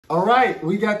All right,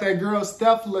 we got that girl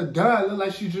Stefflon done. Look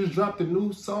like she just dropped a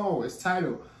new song. It's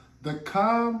titled "The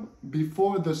Calm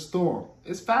Before the Storm."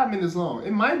 It's 5 minutes long.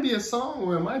 It might be a song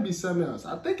or it might be something else.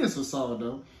 I think it's a song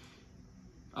though.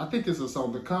 I think it's a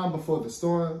song. "The Calm Before the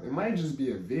Storm." It might just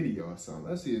be a video or something.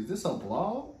 Let's see. Is this a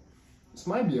vlog? This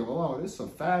might be a vlog. It's a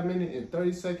 5 minute and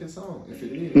 30-second song. If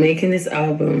it is. Making this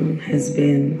album has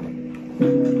been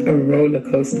a roller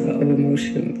coaster of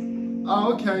emotions.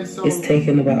 Oh, okay, so it's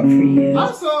taken about 3 years.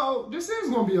 Also, this is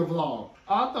gonna be a vlog.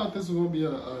 I thought this was gonna be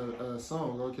a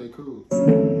song. Okay, cool.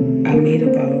 I made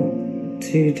about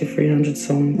 200 to 300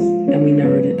 songs, and we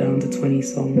narrowed it down to 20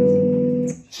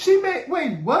 songs. She made,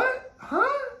 wait, what?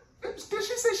 Huh? Did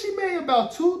she say she made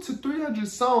about 200 to 300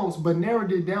 songs, but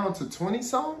narrowed it down to 20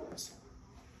 songs?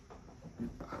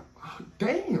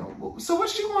 Damn. So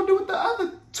what's she gonna do with the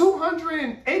other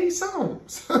 280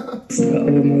 songs? Of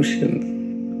emotions.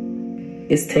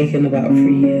 It's taken about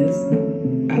 3 years.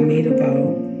 I made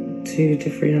about 200 to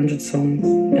 300 songs,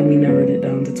 and we narrowed it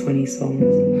down to 20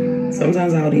 songs.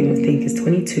 Sometimes I would even think, is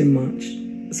 20 too much?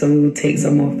 So we would take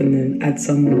some off and then add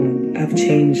some more. I've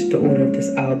changed the order of this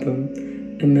album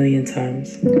a million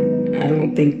times. I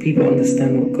don't think people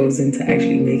understand what goes into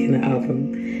actually making an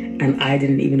album, and I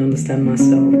didn't even understand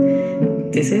myself.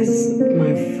 This is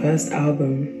my first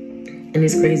album, and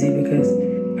it's crazy because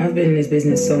I've been in this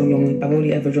business so long. I've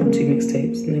only ever dropped 2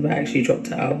 mixtapes, never actually dropped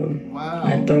an album. Wow.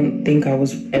 I don't think I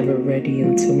was ever ready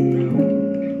until now.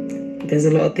 There's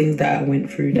a lot of things that I went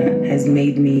through that has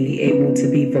made me able to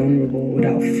be vulnerable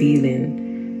without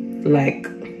feeling like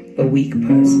a weak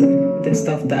person. There's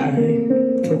stuff that I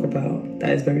talk about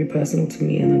that is very personal to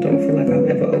me, and I don't feel like I've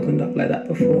ever opened up like that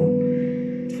before.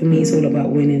 For me, it's all about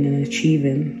winning and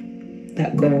achieving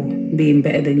that goal, being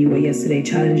better than you were yesterday,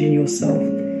 challenging yourself.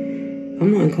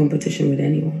 I'm not in competition with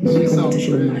anyone. I'm in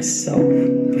competition with myself.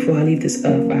 Before I leave this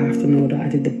earth, I have to know that I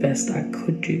did the best I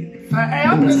could do. Hey,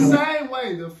 I'm the same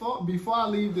way. Before I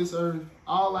leave this earth,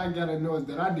 all I gotta know is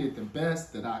that I did the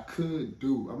best that I could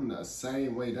do. I'm the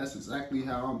same way. That's exactly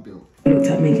how I'm built. I looked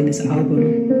at making this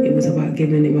album. It was about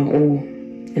giving it my all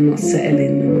and not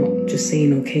settling and not just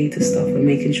saying okay to stuff, and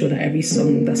making sure that every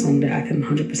song that's on there, I can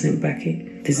 100% back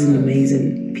it. This is an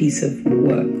amazing piece of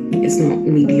work. It's not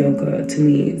mediocre. To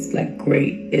me, it's like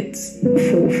great. It's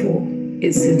thoughtful.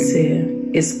 It's sincere.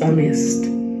 It's honest.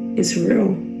 It's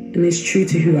real. And it's true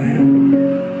to who I am.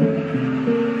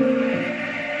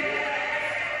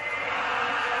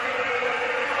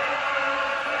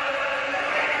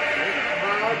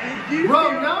 Bro,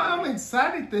 now I'm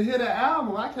excited to hear the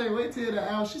album. I can't wait to hear the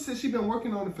album. She said she's been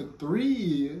working on it for 3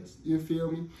 years. You feel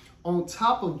me? On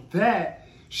top of that,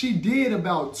 she did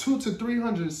about 200 to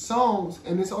 300 songs,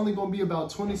 and it's only gonna be about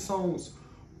 20 songs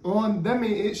on. That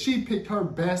means she picked her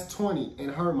best 20 in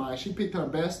her mind. She picked her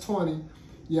best 20.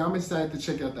 Yeah, I'm excited to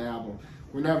check out the album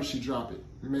whenever she drop it.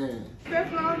 Man.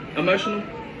 Stefflon. Emotional.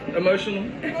 Emotional.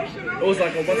 Emotional. It was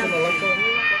like a once in a lifetime.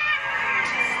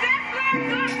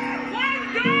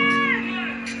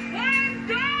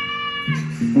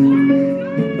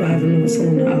 I have another song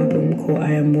on the album called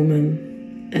I Am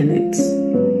Woman, and it's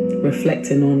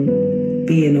reflecting on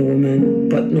being a woman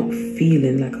but not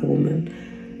feeling like a woman,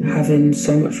 having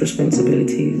so much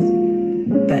responsibilities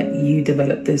that you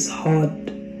develop this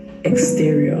hard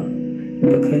exterior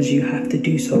because you have to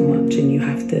do so much and you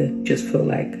have to just feel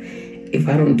like, if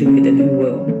I don't do it, then who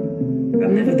will?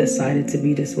 I've never decided to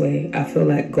be this way. I feel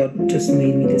like God just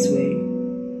made me this way.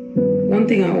 One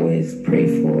thing I always pray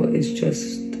for is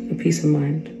just a peace of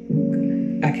mind.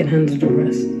 I can handle the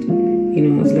rest. You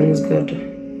know, as long as God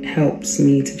helps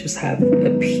me to just have a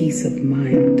peace of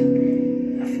mind,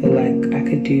 I feel like I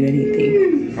could do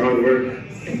anything. Hard work,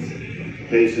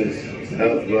 patience,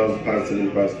 health, love,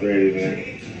 positive prosperity,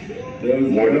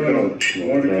 man. More to come.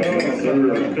 More to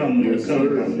come.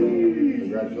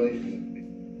 Congratulations.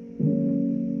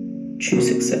 True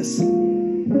success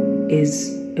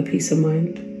is a peace of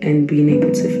mind and being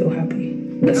able to feel happy.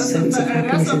 A sense of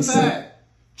happiness inside.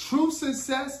 True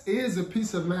success is a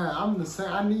peace of mind. I'm the same.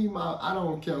 I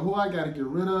don't care who I gotta get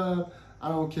rid of. I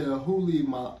don't care who leave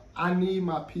I need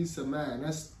my peace of mind.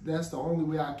 That's the only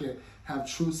way I can have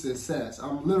true success.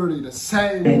 I'm literally the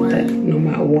same way. That no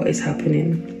matter what is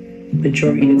happening,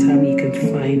 majority of the time you can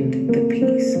find the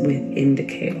peace within the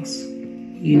chaos.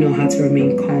 You know how to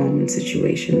remain calm in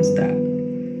situations that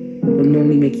will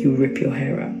normally make you rip your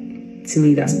hair out. To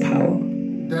me, that's power.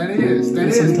 That is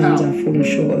power. Sometimes I've fallen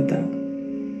short of that.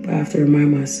 But I have to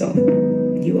remind myself,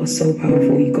 you are so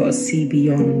powerful. You gotta see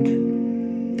beyond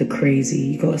the crazy.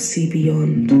 You gotta see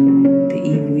beyond the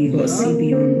evil. You gotta see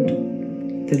beyond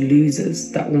the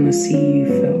losers that wanna see you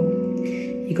fail.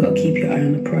 You gotta keep your eye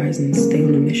on the prize and stay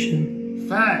on a mission.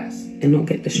 Fast. And not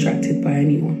get distracted by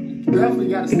anyone. Definitely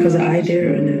got to. Because the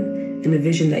idea and the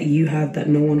vision that you have that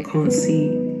no one can't see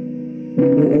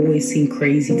will always seem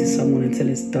crazy to someone until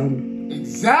it's done.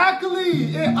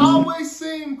 Exactly. It always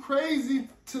seems crazy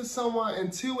to someone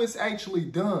until it's actually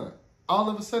done. All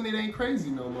of a sudden, it ain't crazy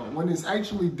no more. When it's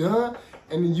actually done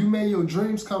and you made your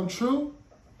dreams come true,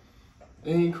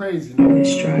 it ain't crazy. I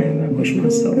always strive. I push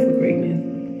myself for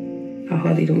greatness. I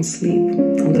hardly don't sleep.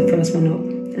 I'm the first one up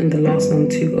and the last one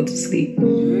to go to sleep.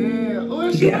 Yeah. Oh,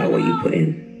 You get out what you put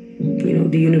in. You know,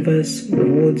 the universe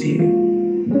rewards you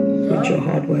with your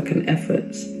hard work and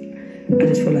efforts. I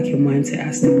just feel like your mindset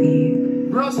has to be.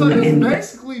 Bro, so it's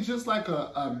basically just like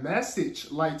a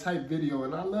message like type video,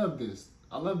 and I love this.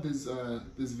 I love this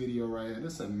this video right here.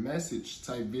 This is a message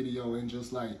type video and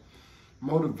just like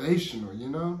motivational, you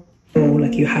know? So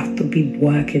like you have to be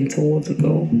working towards a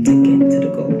goal to get to the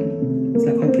goal. It's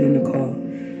like hopping in the car.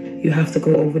 You have to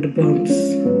go over the bumps.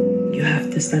 You have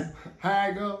to start. How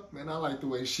I go? Man, I like the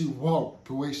way she walked,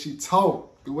 the way she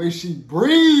talked, the way she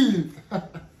breathed.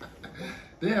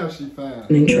 Damn, she fine.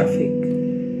 In traffic.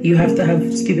 You have to have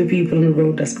stupid people on the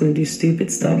road that's going to do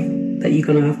stupid stuff that you're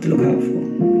going to have to look out for.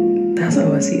 That's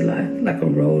how I see life, like a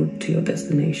road to your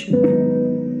destination.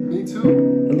 Me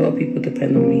too. A lot of people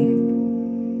depend on me.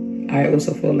 I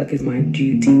also feel like it's my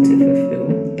duty to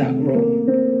fulfill that role.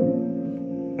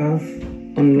 I've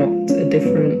unlocked a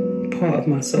different part of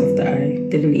myself that I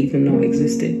didn't even know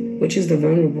existed, which is the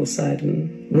vulnerable side,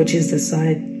 and which is the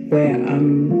side where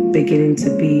I'm beginning to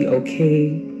be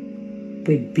okay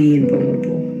with being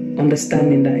vulnerable,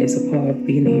 understanding that it's a part of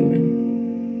being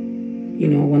human. You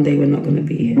know, one day we're not going to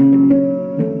be here.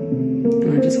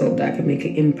 And I just hope that I can make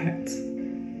an impact.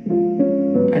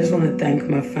 I just want to thank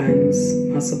my fans,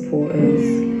 my supporters,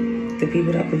 the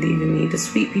people that believe in me, the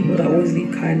sweet people that always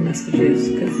leave kind messages,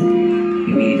 because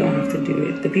you really don't have to do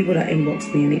it. The people that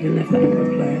inbox me, and even if I don't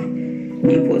reply,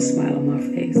 you put a smile on my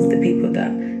face. The people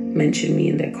that mention me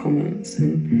in their comments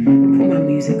and put my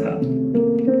music up.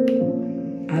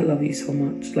 I love you so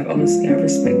much. Like, honestly, I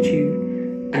respect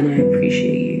you and I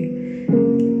appreciate you.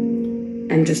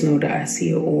 And just know that I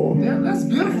see it all. Yeah, that's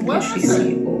beautiful. What is that?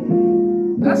 See it all.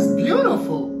 That's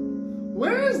beautiful.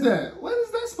 Where is that? What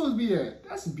is that supposed to be at?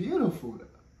 That's beautiful.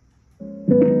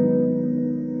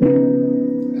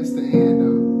 That's the end,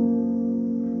 though.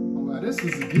 Oh, wow, this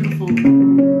is a beautiful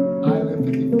Island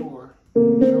 54.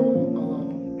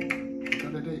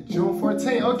 June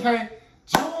 14. Okay.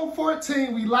 June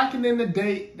 14, we locking in the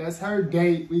date. That's her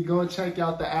date. We gonna check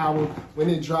out the album when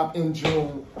it drop in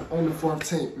June on the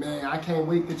 14th, man. I can't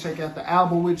wait to check out the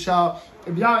album with y'all.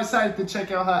 If y'all excited to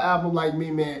check out her album like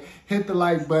me, man, hit the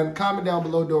like button. Comment down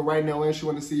below though right now and you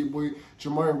want to see your boy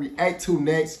Jamario react to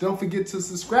next. Don't forget to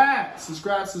subscribe.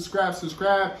 Subscribe.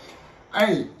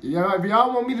 Hey, if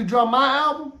y'all want me to drop my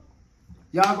album,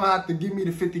 y'all gonna have to give me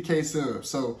the 50K subs.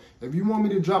 So if you want me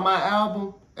to drop my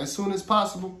album as soon as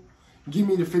possible, give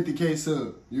me the 50K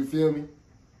sub, you feel me?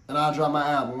 And I'll drop my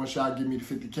album once y'all give me the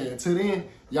 50K. Until then,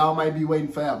 y'all might be waiting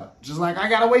forever. Just like I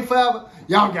gotta wait forever,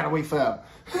 y'all gotta wait forever.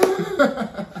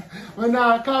 But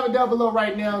nah, comment down below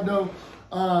right now, though.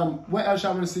 What else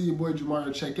y'all wanna see your boy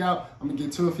Jamario check out? I'm gonna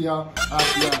get to it for y'all. I'll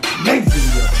see y'all next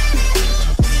video.